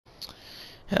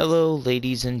Hello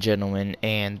ladies and gentlemen,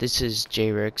 and this is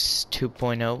JREX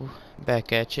 2.0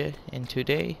 back at you, and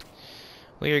today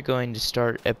we are going to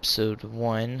start episode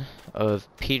 1 of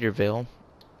Peter Vill.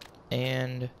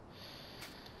 And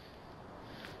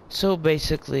so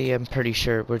basically I'm pretty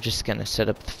sure we're just gonna set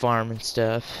up the farm and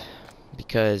stuff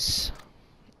because,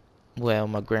 well,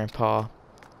 my grandpa,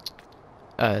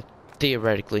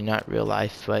 theoretically not real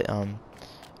life, but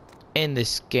in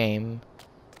this game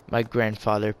my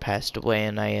grandfather passed away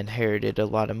and I inherited a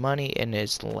lot of money and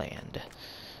his land.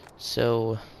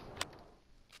 So,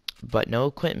 but no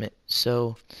equipment.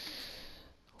 So,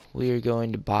 we are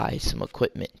going to buy some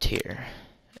equipment here.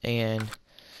 And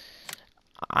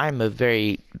I'm a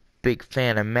very big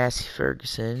fan of Massey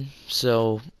Ferguson.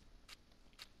 So,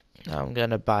 I'm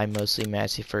going to buy mostly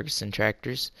Massey Ferguson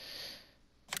tractors.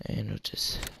 And we'll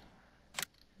just,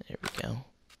 there we go.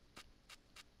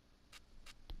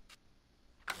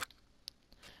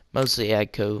 Mostly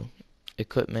AGCO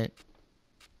equipment.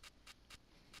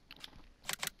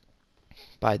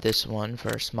 Buy this one for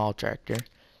a small tractor.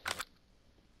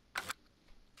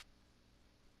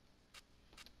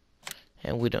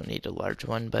 And we don't need a large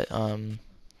one, but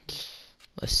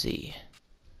let's see.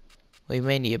 We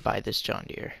may need to buy this John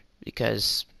Deere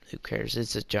because who cares?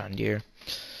 It's a John Deere.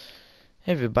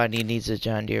 Everybody needs a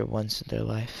John Deere once in their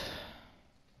life.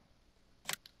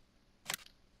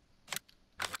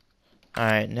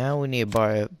 Alright, now we need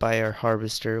to buy our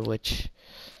harvester, which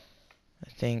I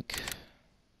think...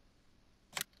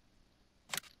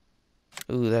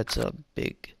 Ooh, that's a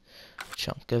big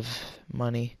chunk of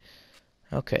money.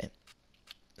 Okay.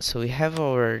 So we have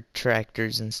our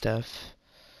tractors and stuff.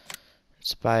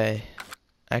 Let's buy...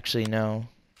 Actually, no.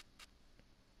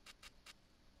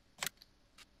 I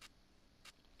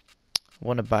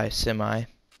want to buy a semi.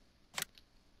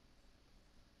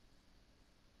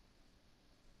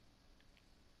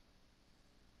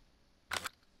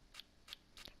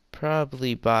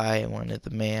 Probably buy one of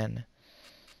the man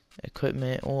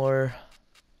equipment, or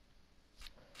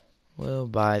we'll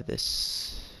buy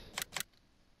this.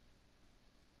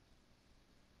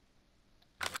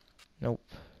 Nope.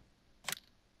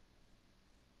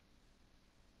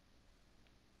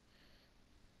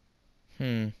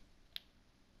 This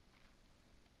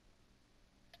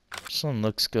one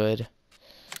looks good.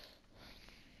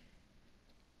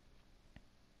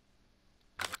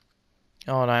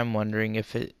 Oh, and I'm wondering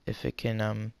if it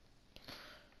can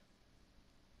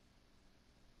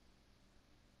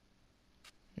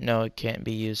no, it can't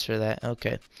be used for that.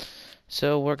 Okay.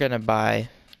 So we're gonna buy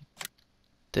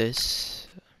this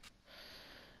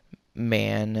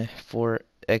man for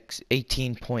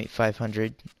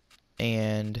 18,500,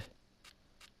 and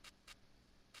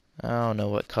I don't know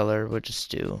what color. We'll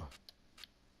just do.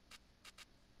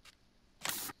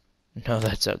 No,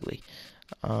 that's ugly.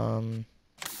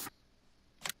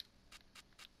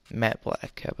 Matte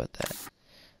black. How about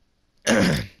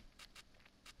that?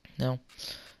 No,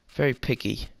 very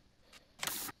picky.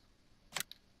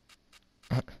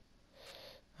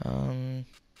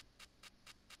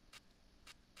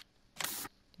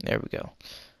 There we go.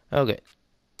 Okay.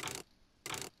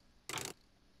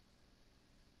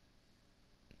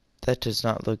 That does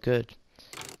not look good.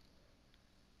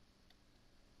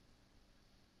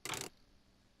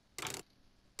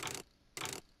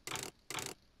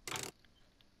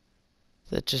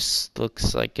 That just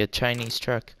looks like a Chinese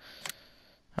truck.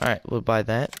 Alright, we'll buy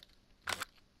that.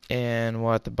 And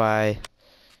we'll have to buy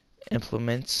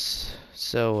implements.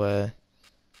 So,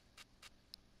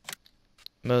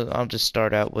 I'll just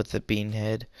start out with the bean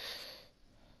head.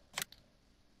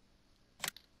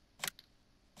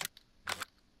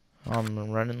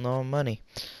 I'm running low on money.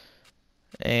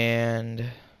 And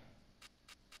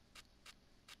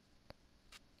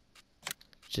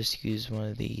just use one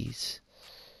of these.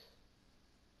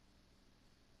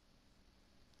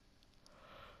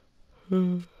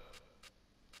 I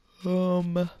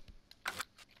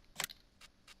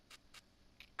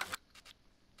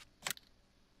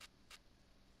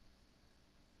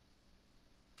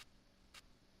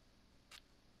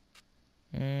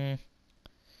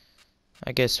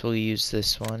guess we'll use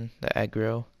this one, the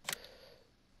aggro.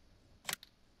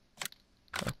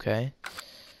 Okay.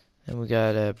 Then we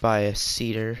gotta buy a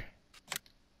seeder.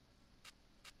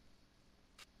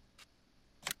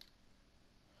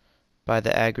 Buy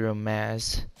the aggro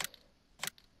Maz.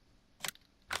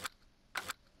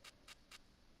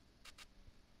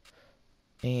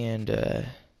 And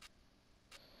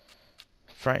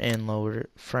front end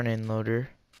loader,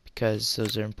 because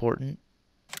those are important.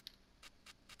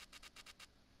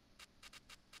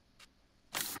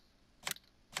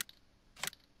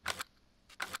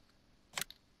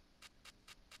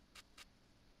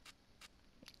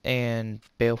 and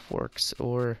bale forks,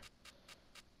 or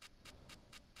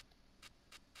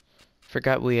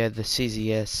forgot we had the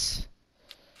CZS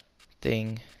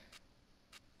thing,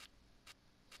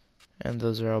 and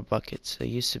those are all buckets. They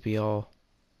used to be all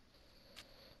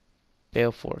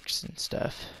bale forks and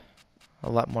stuff. A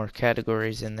lot more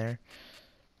categories in there.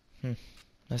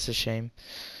 That's a shame.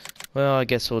 Well, I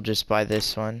guess we'll just buy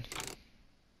this one.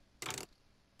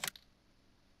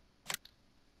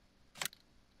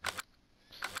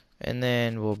 And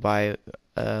then we'll buy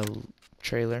a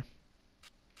trailer.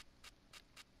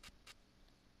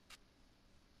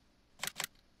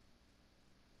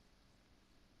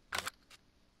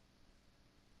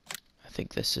 I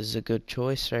think this is a good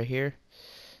choice right here.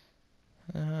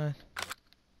 I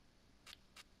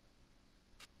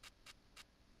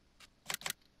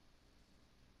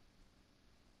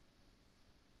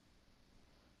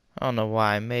don't know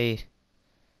why. I may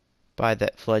buy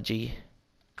that fludgy.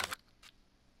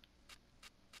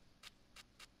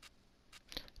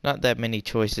 Not that many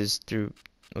choices through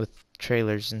with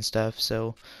trailers and stuff,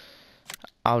 so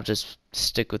I'll just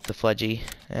stick with the fludgy,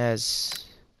 as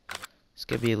it's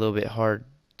gonna be a little bit hard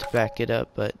to back it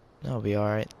up, but that'll be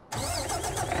alright.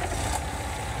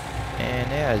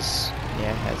 And it has,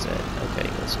 yeah, it has that. Okay,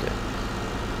 that's good.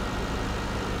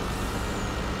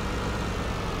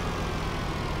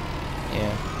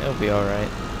 Yeah, it'll be alright.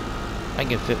 I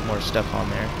can fit more stuff on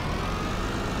there.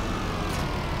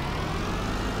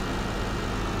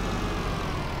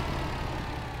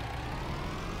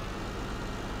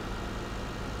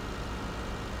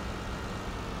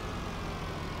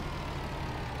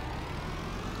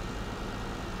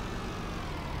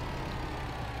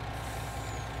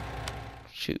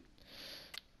 Shoot.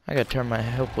 I gotta turn my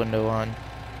help window on.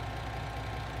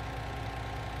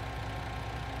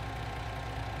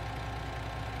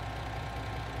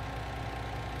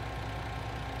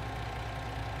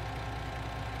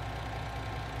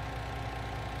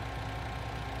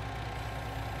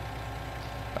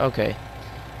 Okay.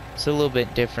 It's a little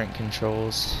bit different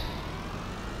controls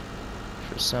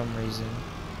for some reason.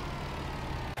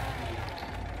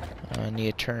 I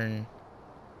need to turn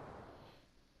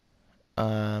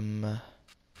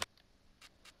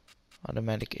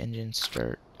automatic engine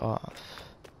start off.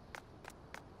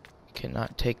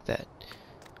 Cannot take that.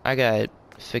 I gotta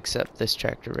fix up this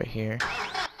tractor right here.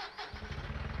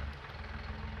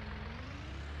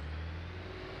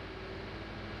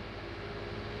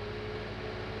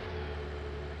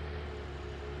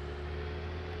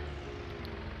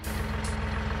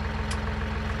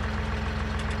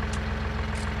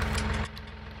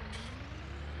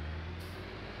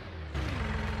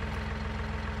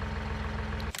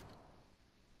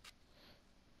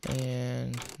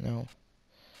 And no.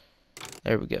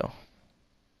 There we go.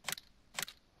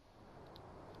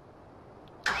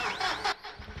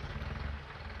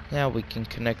 Now we can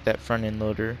connect that front end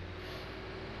loader.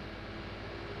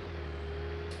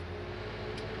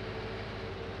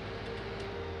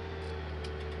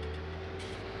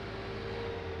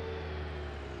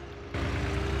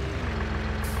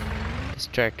 This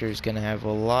tractor is gonna have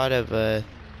a lot of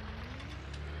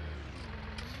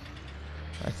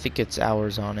I think it's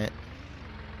hours on it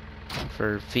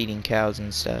for feeding cows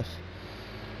and stuff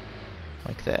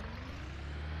like that.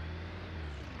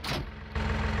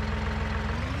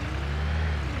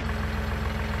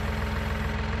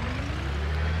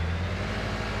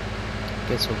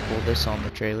 Guess we'll pull this on the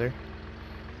trailer.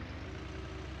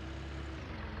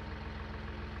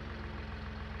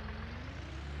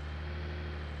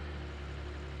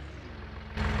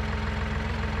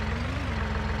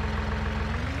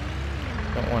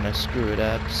 Don't want to screw it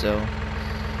up, so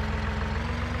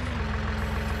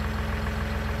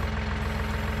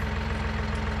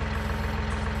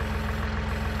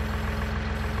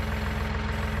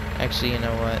actually, you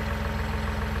know what?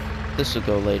 This will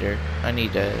go later. I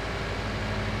need to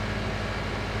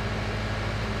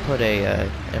put a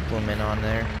implement on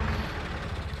there,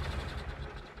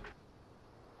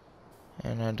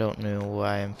 and I don't know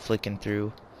why I'm flicking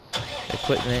through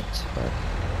equipment, but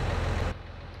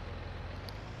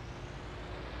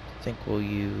I think we'll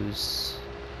use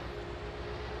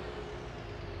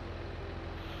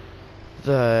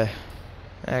the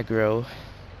agro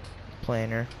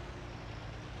planner.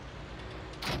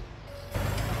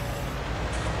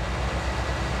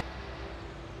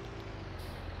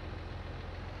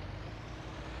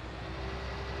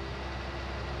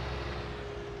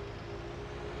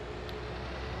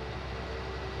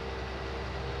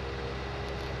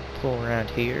 Pull around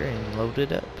here and load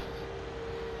it up.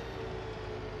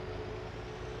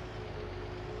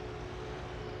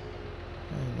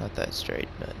 Not that straight,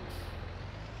 but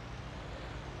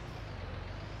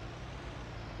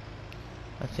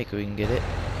I think we can get it.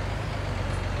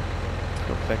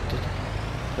 Perfected.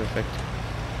 Perfect.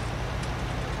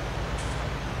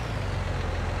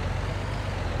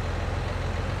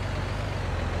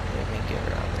 Let me get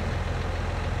around there.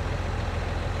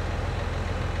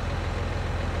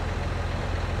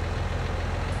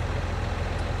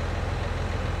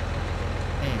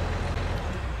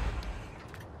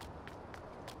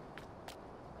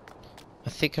 I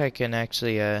think I can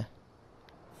actually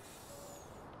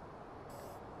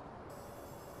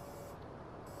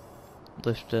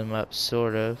lift them up,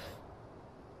 sort of.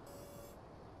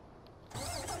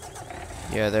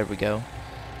 Yeah, there we go.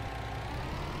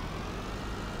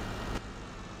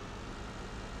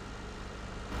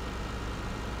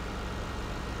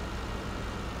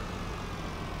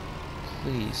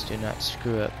 Please do not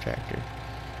screw up, tractor.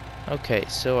 Okay,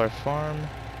 so our farm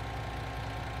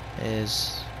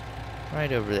is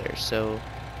right over there, so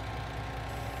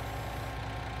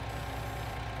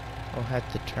we'll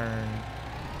have to turn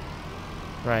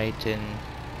right and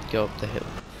go up the hill.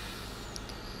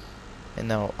 And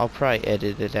now I'll probably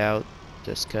edit it out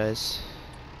just cause.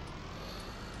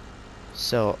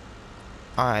 So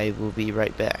I will be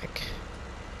right back.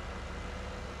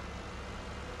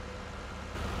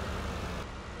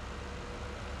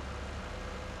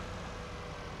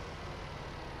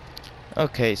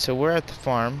 Okay, so we're at the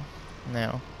farm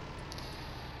now,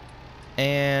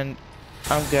 and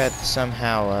I've got to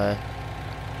somehow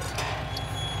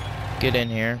get in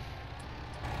here.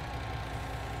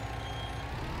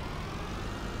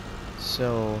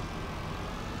 So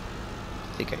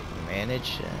I think I can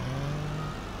manage.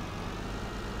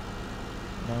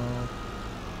 No,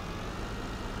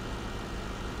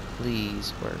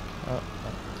 please work. Oh,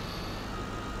 oh.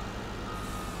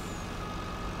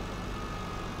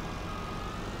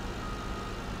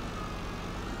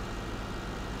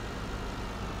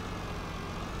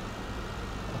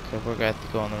 Okay, we're gonna have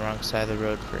to go on the wrong side of the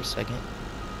road for a second.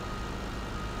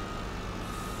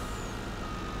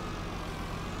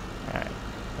 Alright,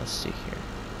 let's see here.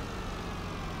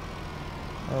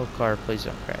 Oh, car, please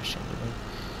don't crash into me.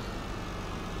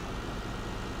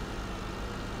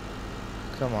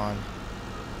 Come on.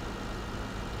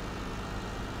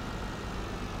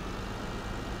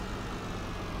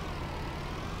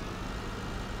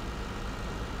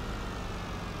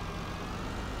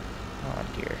 Oh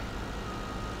dear.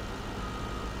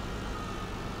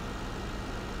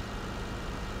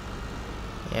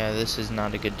 Yeah, this is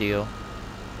not a good deal.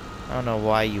 I don't know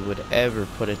why you would ever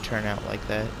put a turnout like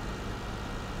that.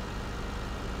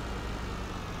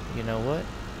 You know what?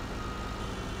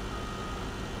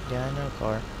 Yeah, I know,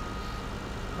 car.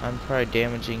 I'm probably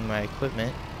damaging my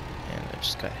equipment, and I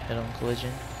just got head-on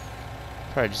collision.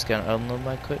 Probably just gonna unload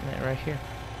my equipment right here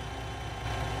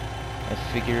and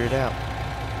figure it out.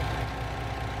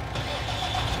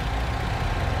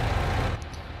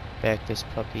 Back this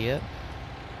puppy up.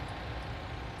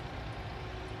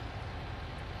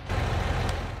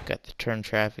 Got to turn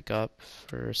traffic up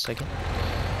for a second.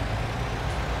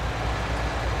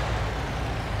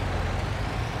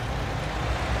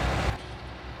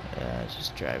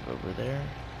 Just drive over there.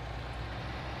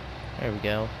 There we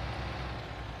go.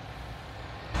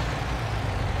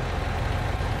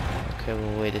 Okay,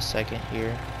 we'll wait a second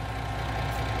here.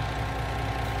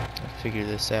 I'll figure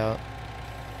this out.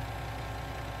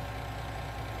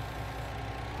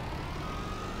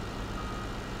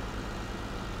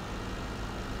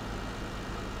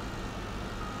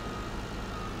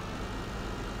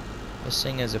 This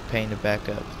thing is a pain to back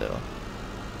up, though.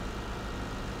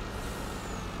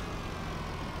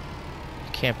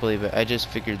 Can't believe it. I just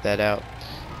figured that out.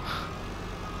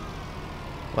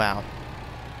 Wow.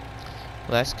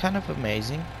 Well, that's kind of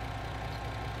amazing.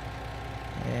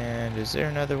 And is there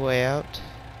another way out?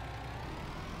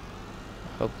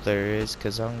 I hope there is,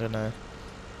 because I'm gonna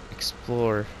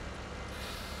explore.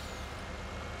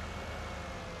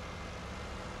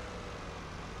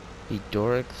 Be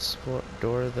Dora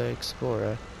the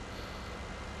Explorer.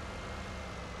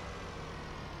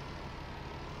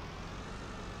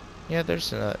 Yeah,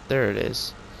 there's a, there it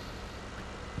is.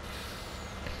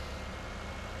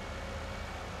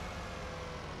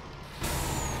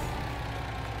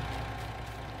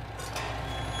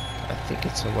 I think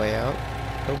it's a way out.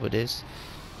 Hope it is.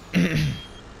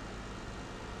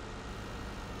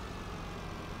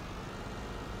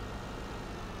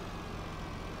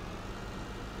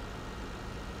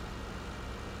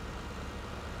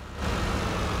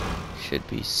 Should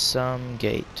be some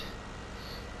gate.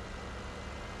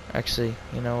 Actually,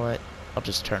 you know what? I'll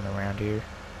just turn around here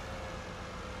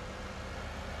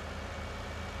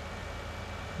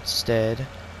instead.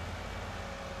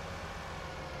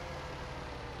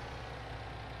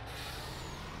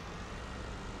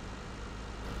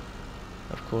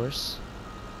 course.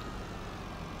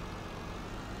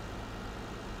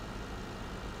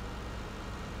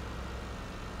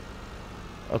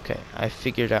 Okay, I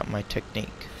figured out my technique.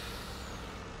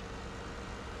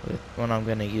 When I'm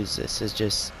gonna use this is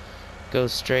just go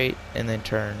straight and then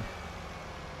turn.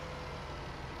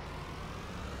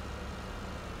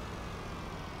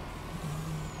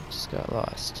 Just got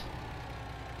lost.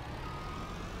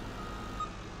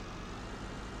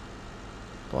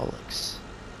 Bollocks.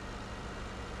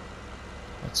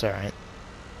 That's alright.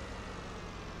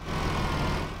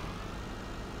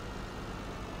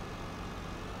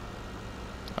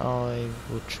 I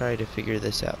will try to figure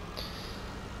this out.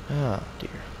 Oh dear.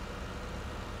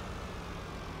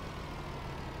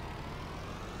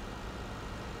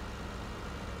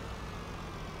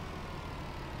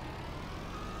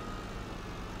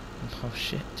 Oh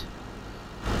shit.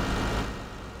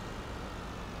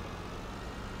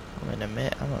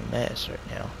 I'm a mess right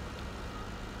now.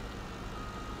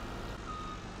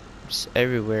 Just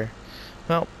everywhere.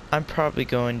 Well, I'm probably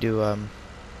going to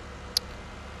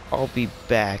I'll be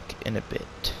back in a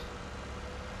bit.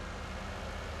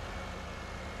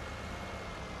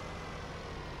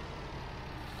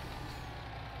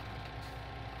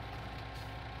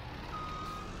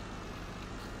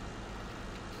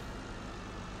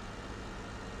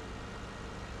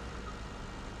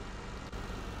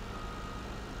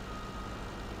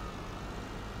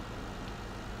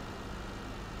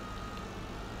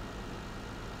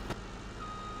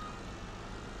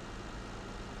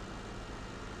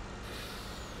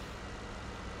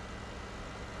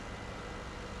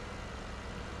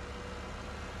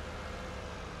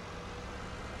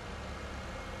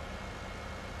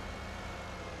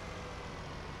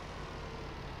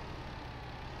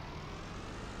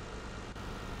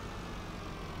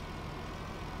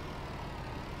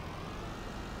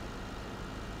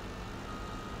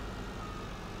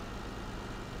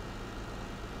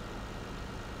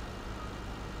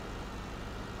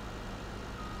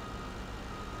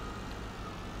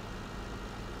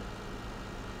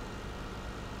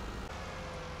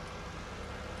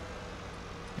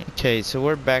 Okay, so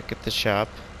we're back at the shop.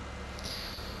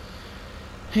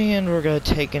 And we're gonna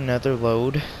take another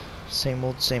load. Same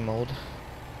old, same old.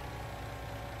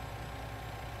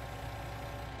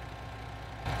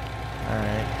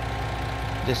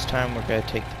 Alright. This time we're gonna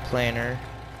take the planter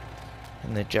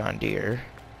and the John Deere.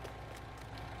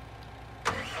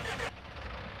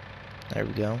 There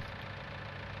we go.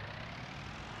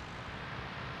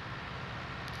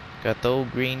 Got the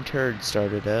old green turd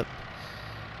started up.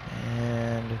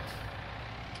 And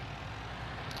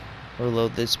we'll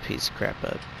load this piece of crap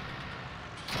up.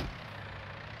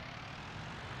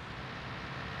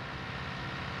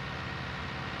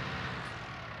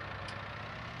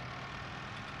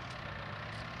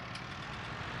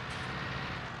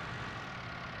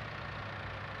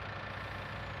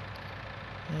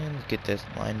 And get this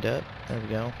lined up. There we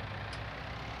go.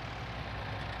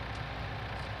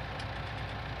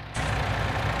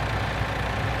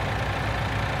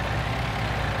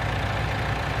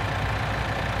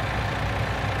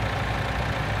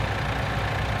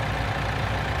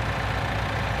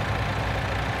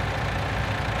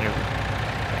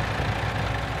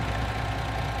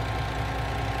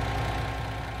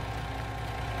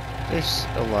 There's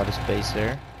a lot of space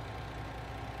there.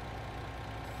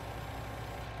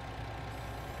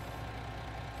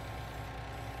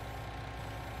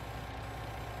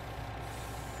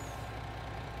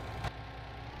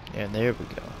 Yeah, there we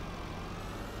go.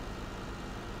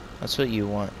 That's what you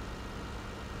want.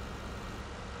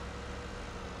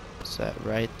 What's that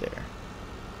right there?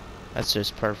 That's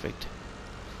just perfect.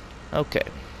 Okay,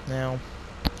 now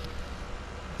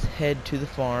let's head to the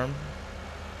farm.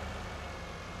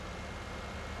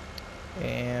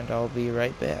 And I'll be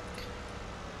right back.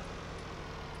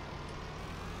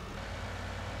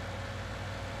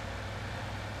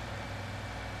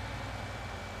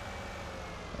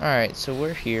 Alright, so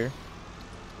we're here.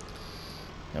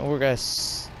 And we're gonna...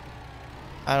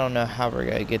 I don't know how we're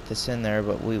gonna get this in there,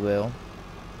 but we will.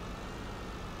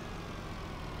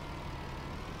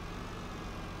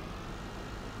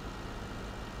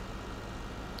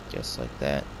 Just like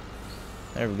that.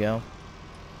 There we go.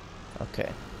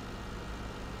 Okay.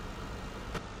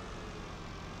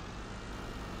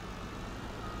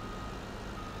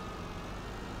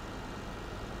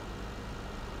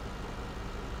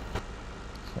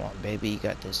 Come on, baby, you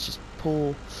got this. Just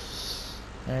pull.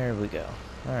 There we go.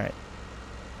 Alright.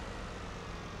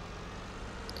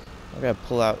 I gotta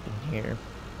pull out in here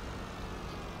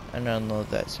and unload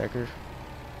that sucker.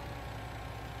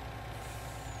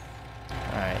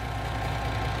 Alright.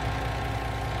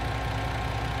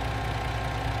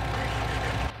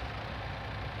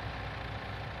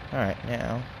 Alright,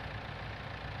 now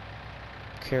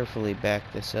carefully back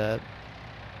this up.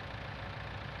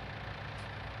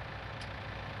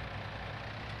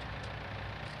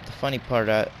 The funny part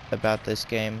about this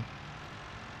game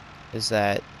is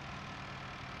that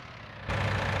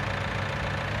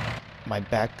my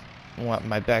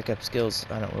backup skills,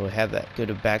 I don't really have that good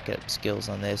of backup skills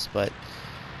on this, but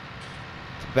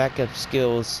the backup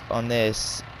skills on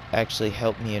this actually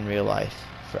help me in real life.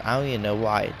 I don't even know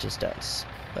why, it just does.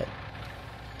 But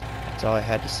that's all I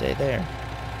had to say there.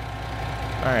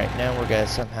 Alright, now we're gonna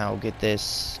somehow get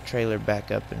this trailer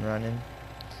back up and running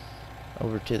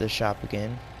over to the shop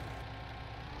again.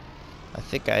 I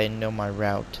think I know my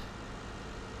route.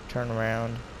 Turn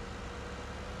around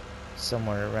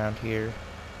somewhere around here.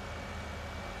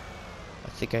 I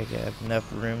think I have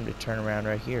enough room to turn around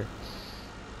right here.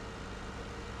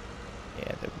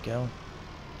 Yeah, there we go.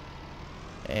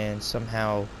 And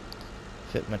somehow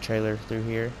fit my trailer through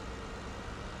here.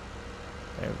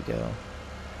 There we go.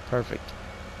 Perfect.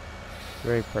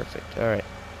 Very perfect. Alright.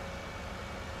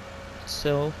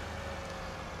 So,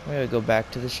 I'm going to go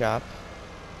back to the shop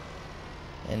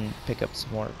and pick up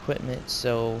some more equipment,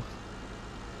 so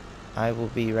I will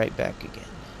be right back again.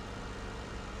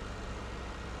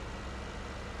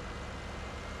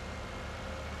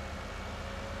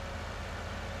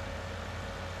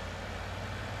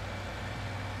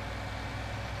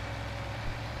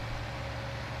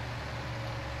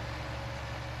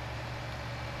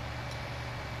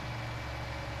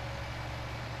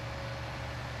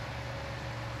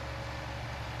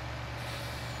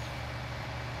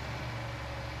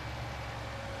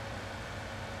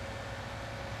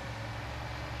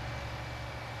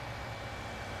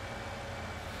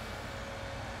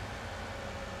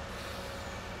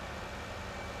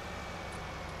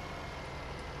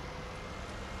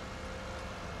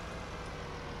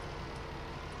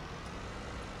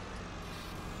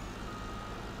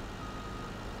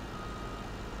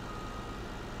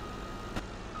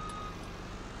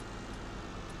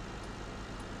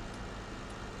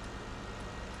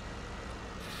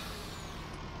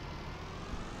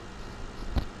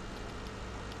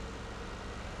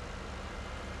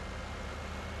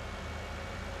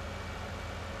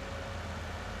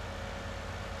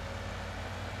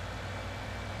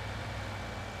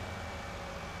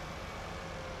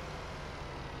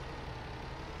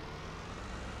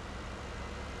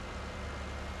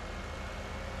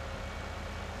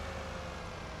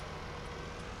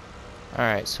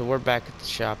 Alright, so we're back at the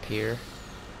shop here.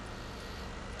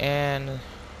 And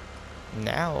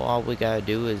now all we gotta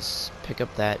do is pick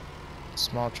up that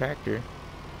small tractor.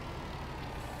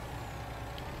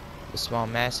 The small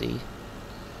Massey.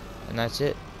 And that's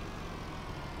it.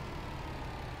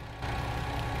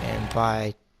 And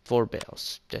buy 4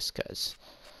 bales, just 'cause.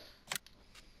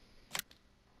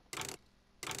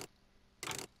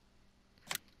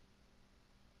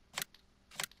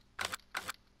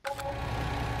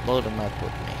 Load them up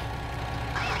with me.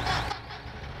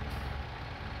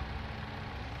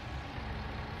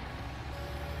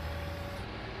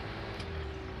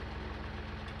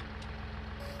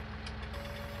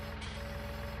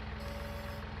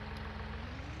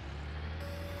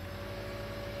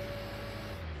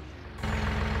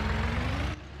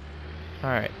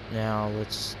 Alright, now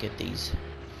let's get these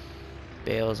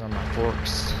bales on my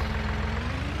forks.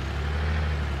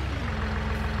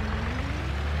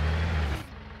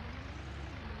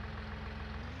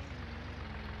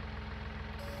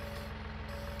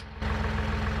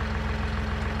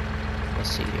 Let's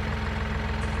see here.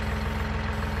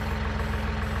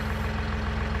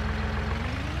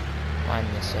 Line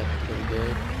this up pretty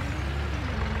good.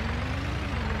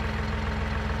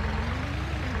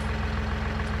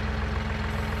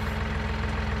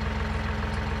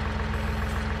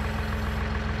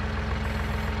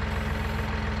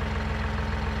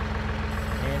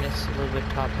 And it's a little bit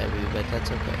top heavy, but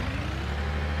that's okay.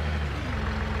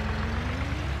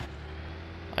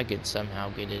 I could somehow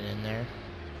get it in there.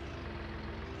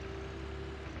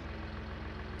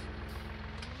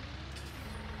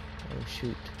 Oh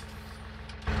shoot.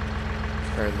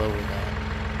 Or lower that.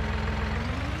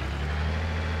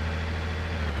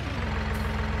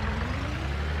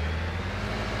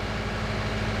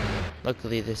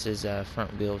 Luckily this is a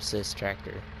front wheel assist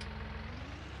tractor.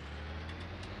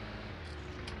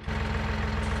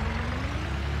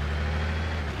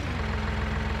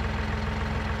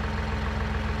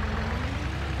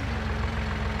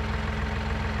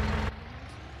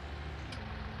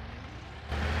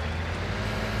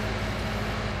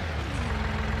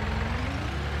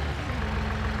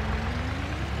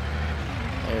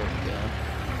 There we go.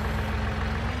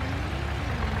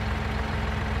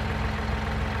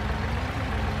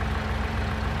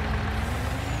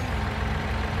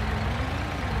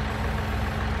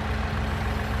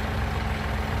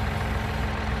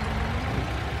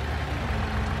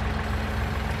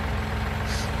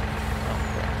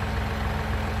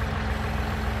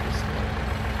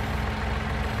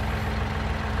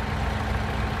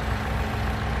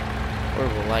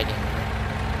 horrible lighting.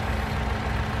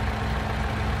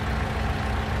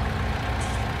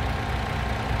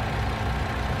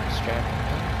 Strap him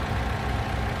in.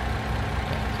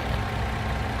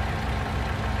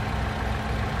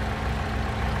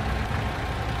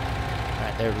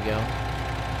 Alright, there we go.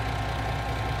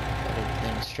 Got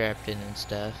everything strapped in and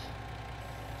stuff.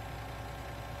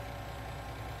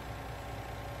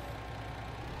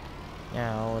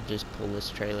 Now I'll just pull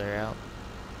this trailer out.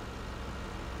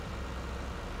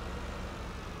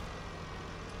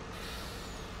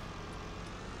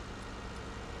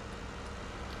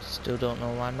 Still don't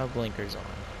know why my blinker's on.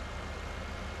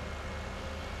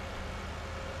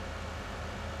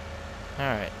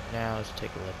 Alright, now let's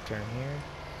take a left turn here.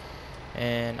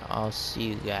 And I'll see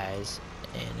you guys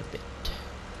in a bit.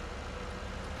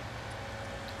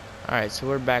 Alright, so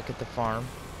we're back at the farm.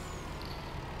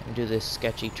 And do this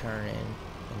sketchy turn in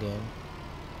again.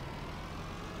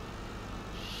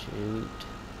 Shoot.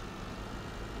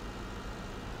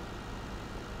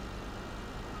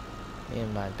 Me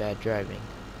and my bad driving.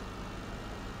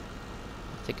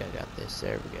 I think I got this.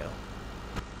 There we go.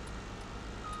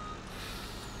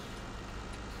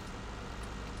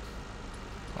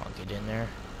 Come on, get in there.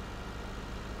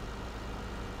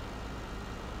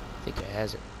 I think it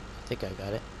has it. I think I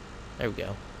got it. There we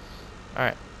go.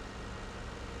 Alright.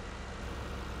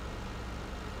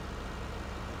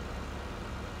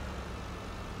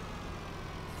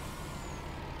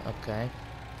 Okay.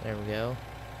 There we go.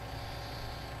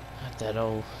 Not that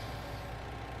old.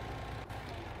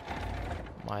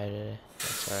 Why did it?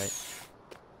 That's alright.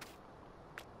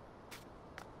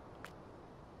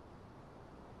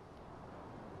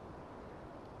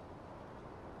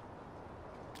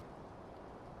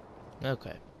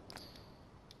 Okay.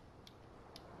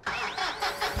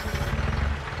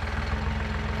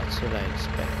 That's what I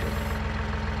expected.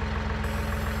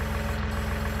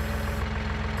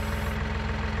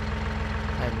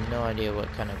 I have no idea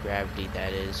what kind of gravity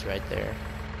that is right there.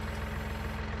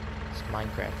 It's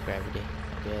Minecraft gravity,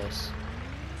 I guess.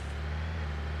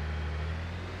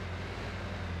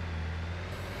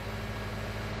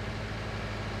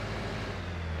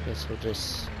 I guess we'll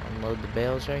just unload the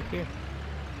bales right here.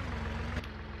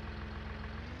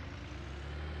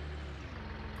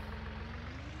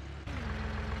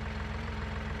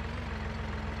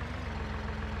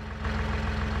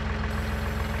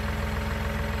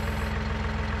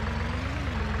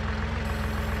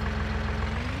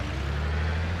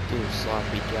 Do a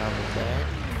sloppy job with that.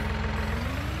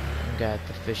 I'm gonna have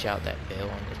to fish out that bale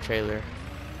on the trailer.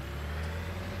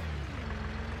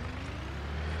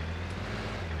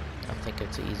 I think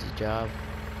it's an easy job.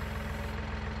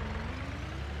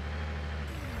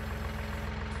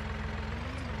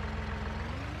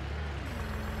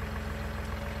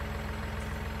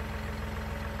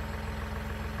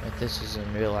 If this was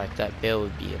in real life, that bale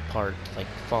would be apart, like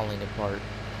falling apart.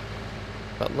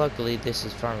 But luckily, this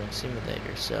is Farming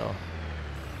Simulator, so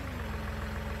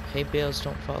hay bales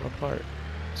don't fall apart,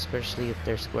 especially if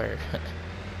they're square.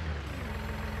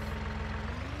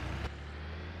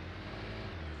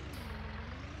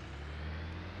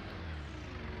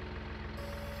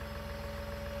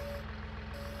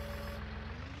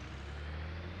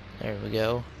 There we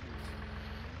go.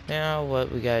 Now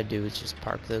what we gotta do is just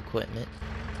park the equipment.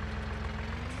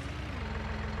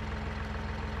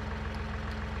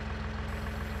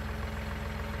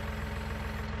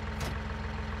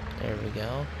 There we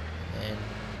go. And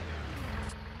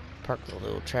park the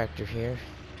little tractor here.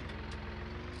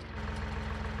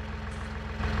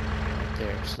 Right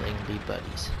there, so they can be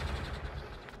buddies.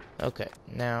 Okay,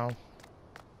 now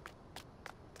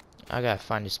I gotta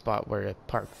find a spot where to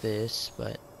park this,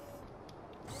 but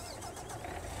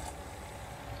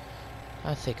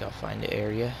I think I'll find the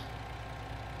area.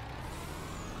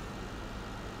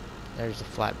 There's a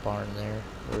flat barn there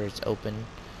where it's open.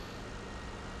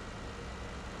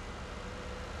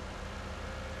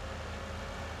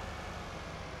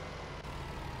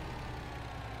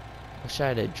 Wish I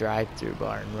had a drive-through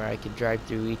barn where I could drive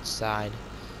through each side.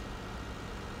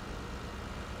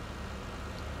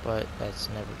 But that's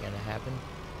never gonna happen.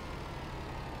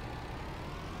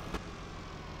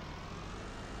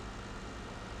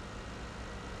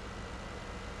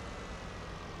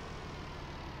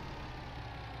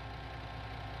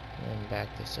 And back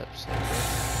this up slowly.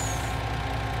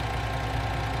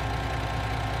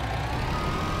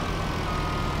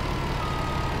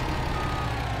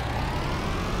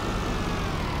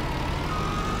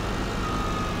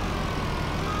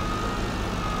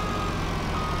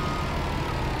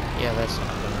 Yeah, that's not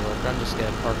gonna work. I'm just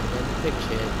gonna park it in the pig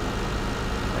shed.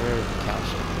 Or the cow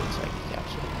shed. Looks like the cow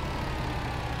shed.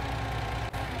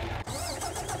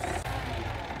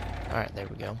 Alright, there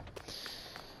we go.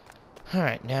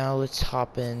 Alright, now let's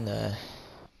hop in the...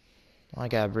 I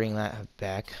gotta bring that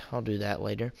back. I'll do that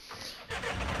later.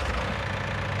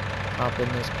 Hop in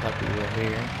this puppy right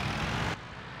here.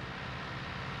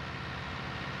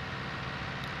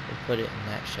 We'll put it in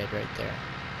that shed right there.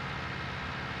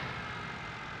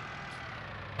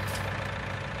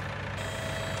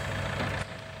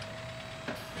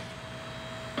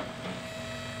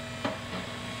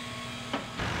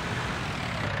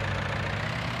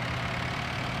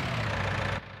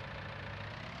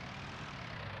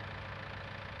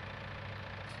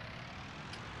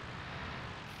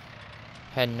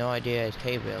 Had no idea I had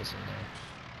hay bales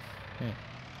in there.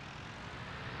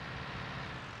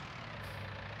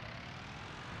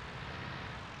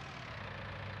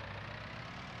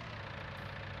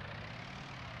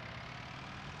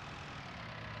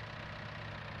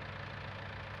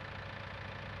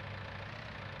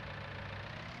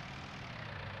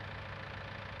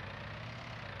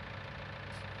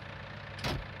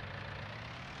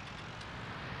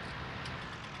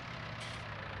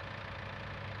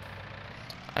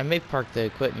 I may park the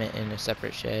equipment in a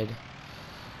separate shed.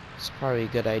 It's probably a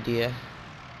good idea.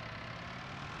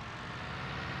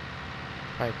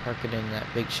 Probably park it in that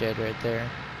big shed right there.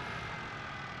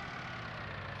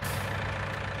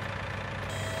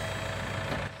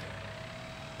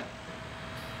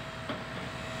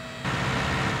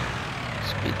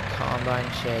 This will be the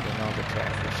combine shed and all the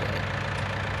tractor shed.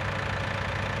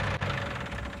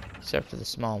 Except for the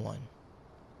small one.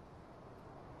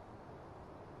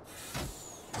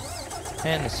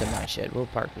 And the semi shed. We'll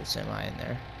park the semi in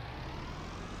there.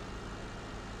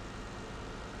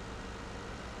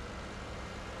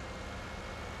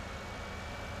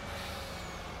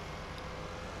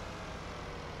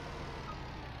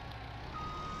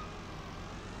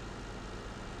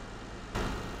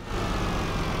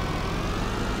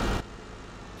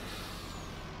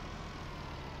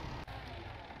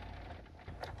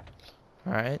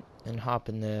 Alright, and hop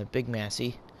in the big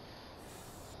Massey.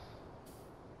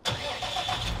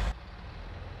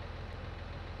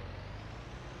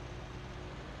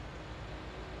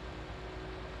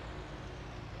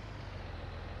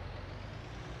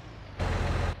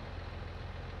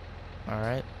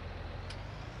 Alright.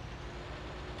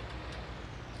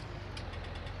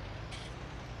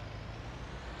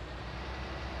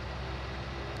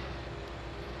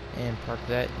 And park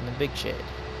that in the big shed.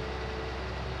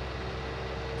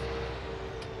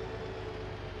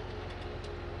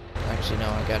 Actually, no,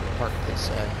 I gotta park this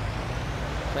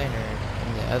planter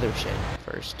in the other shed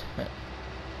first.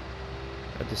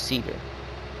 Or the cedar. To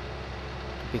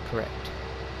be correct.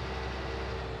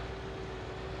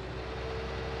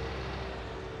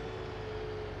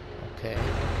 Okay, there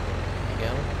we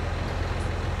go.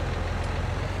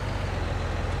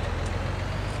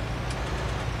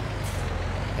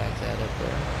 Back that up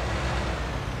there.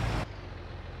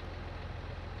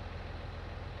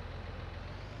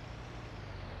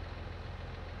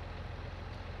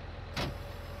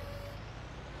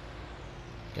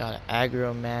 Got an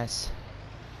agro mass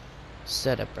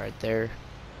setup right there.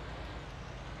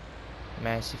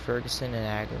 Massey Ferguson and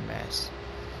agro mass.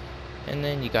 And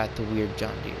then you got the weird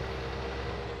John Deere.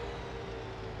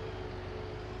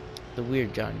 The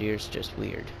weird John Deere is just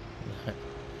weird.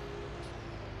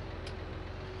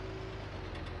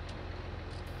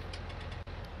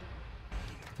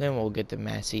 Then we'll get the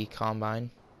Massey combine.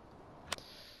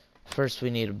 First we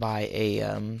need to buy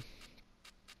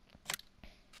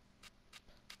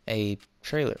a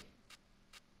trailer.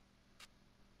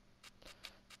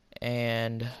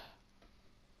 And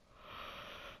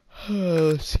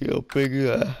let's see how big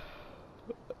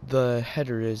the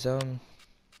header is.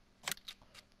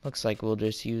 Looks like we'll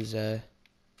just use what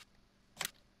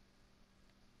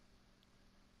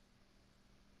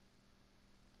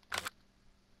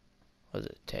does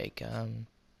it take?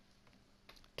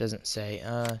 Doesn't say.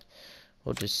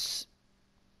 We'll just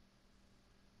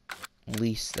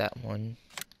lease that one.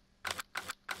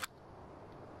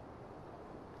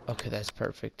 Okay, that's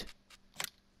perfect.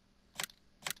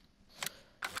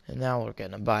 And now we're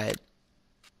gonna buy it.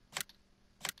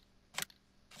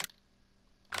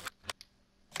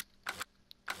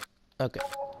 Okay.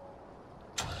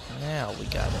 Now we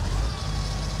got it.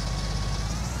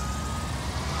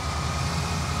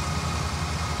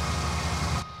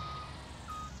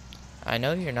 I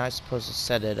know you're not supposed to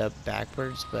set it up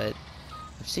backwards, but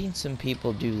I've seen some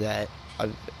people do that.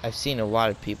 I've seen a lot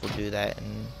of people do that,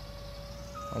 and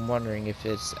I'm wondering if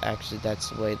it's actually that's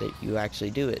the way that you actually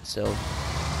do it. So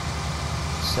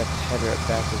set the header up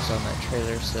backwards on that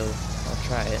trailer, so I'll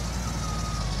try it.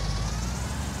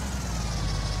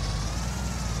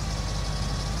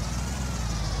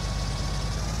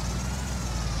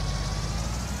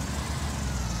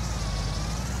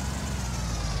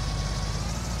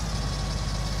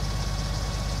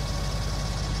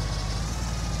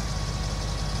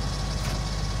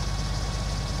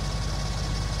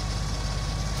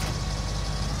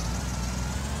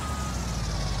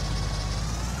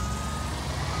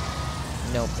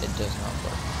 Nope, it does not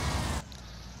work.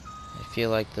 I feel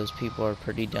like those people are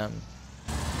pretty dumb.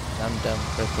 And I'm dumb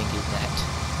for thinking that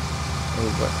it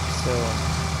would work. So,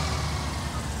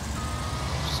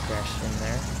 just crashed in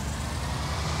there.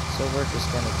 So we're just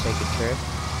gonna take a trip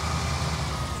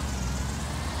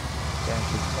down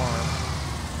to the farm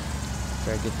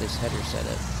after I get this header set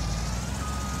up.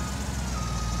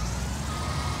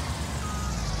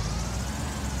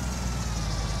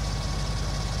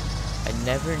 I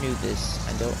never knew this.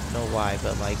 I don't know why,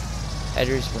 but like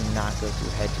headers will not go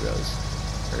through hedgerows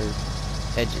or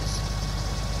hedges.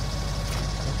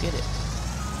 I don't get it.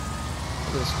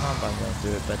 Look at this combine going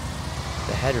through it, but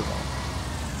the header won't.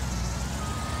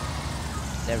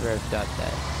 Never have got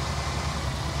that.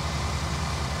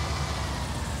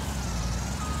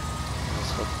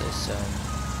 Let's hope this,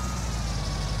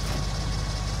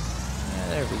 yeah,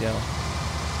 there we go.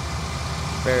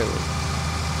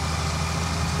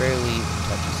 Barely even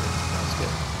touches it. That's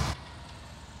good.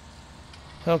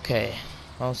 Okay,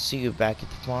 I'll see you back at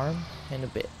the farm in a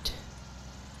bit.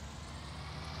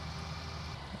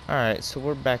 Alright, so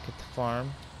we're back at the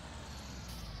farm.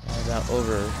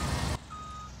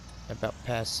 About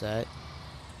past that.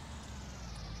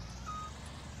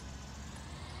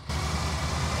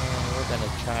 And we're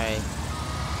gonna try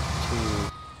to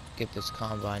get this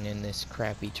combine in this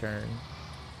crappy turn.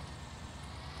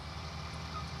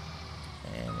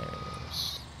 And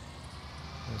there's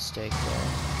a mistake there.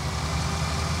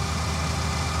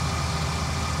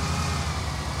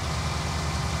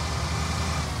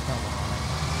 Come on.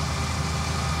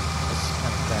 This is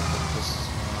kind of crap that this is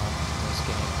going on in this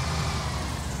game.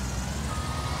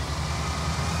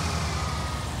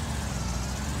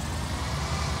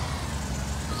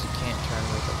 Because you can't turn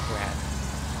with a crap.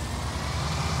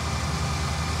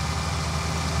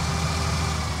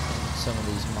 In some of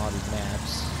these modded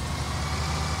maps.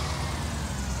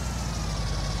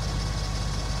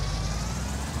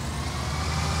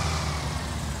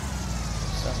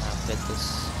 Somehow fit this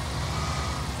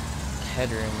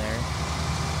header in there.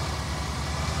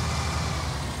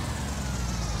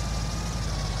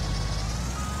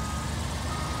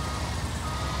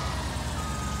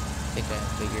 I think I can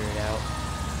figure it out.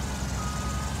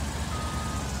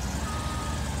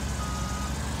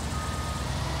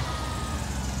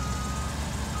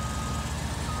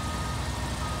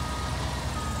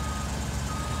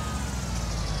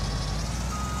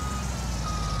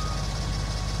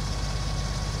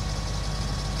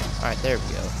 Alright, there we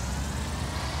go.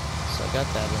 So I got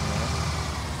that in there.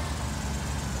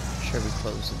 Make sure we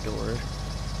close the door.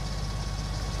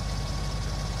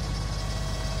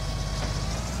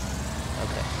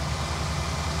 Okay.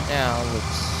 Now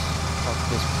let's pop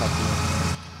this puppy in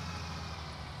here.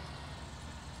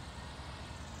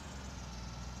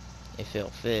 If it'll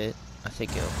fit. I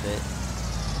think it'll fit.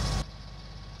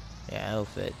 Yeah, it'll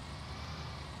fit.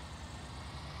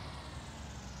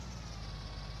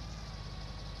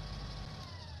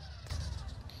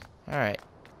 Alright,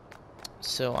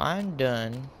 so I'm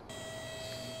done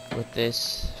with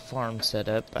this farm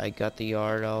setup. I got the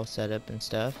yard all set up and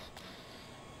stuff.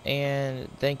 And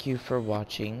thank you for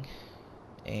watching.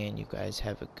 And you guys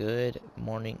have a good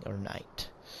morning or night.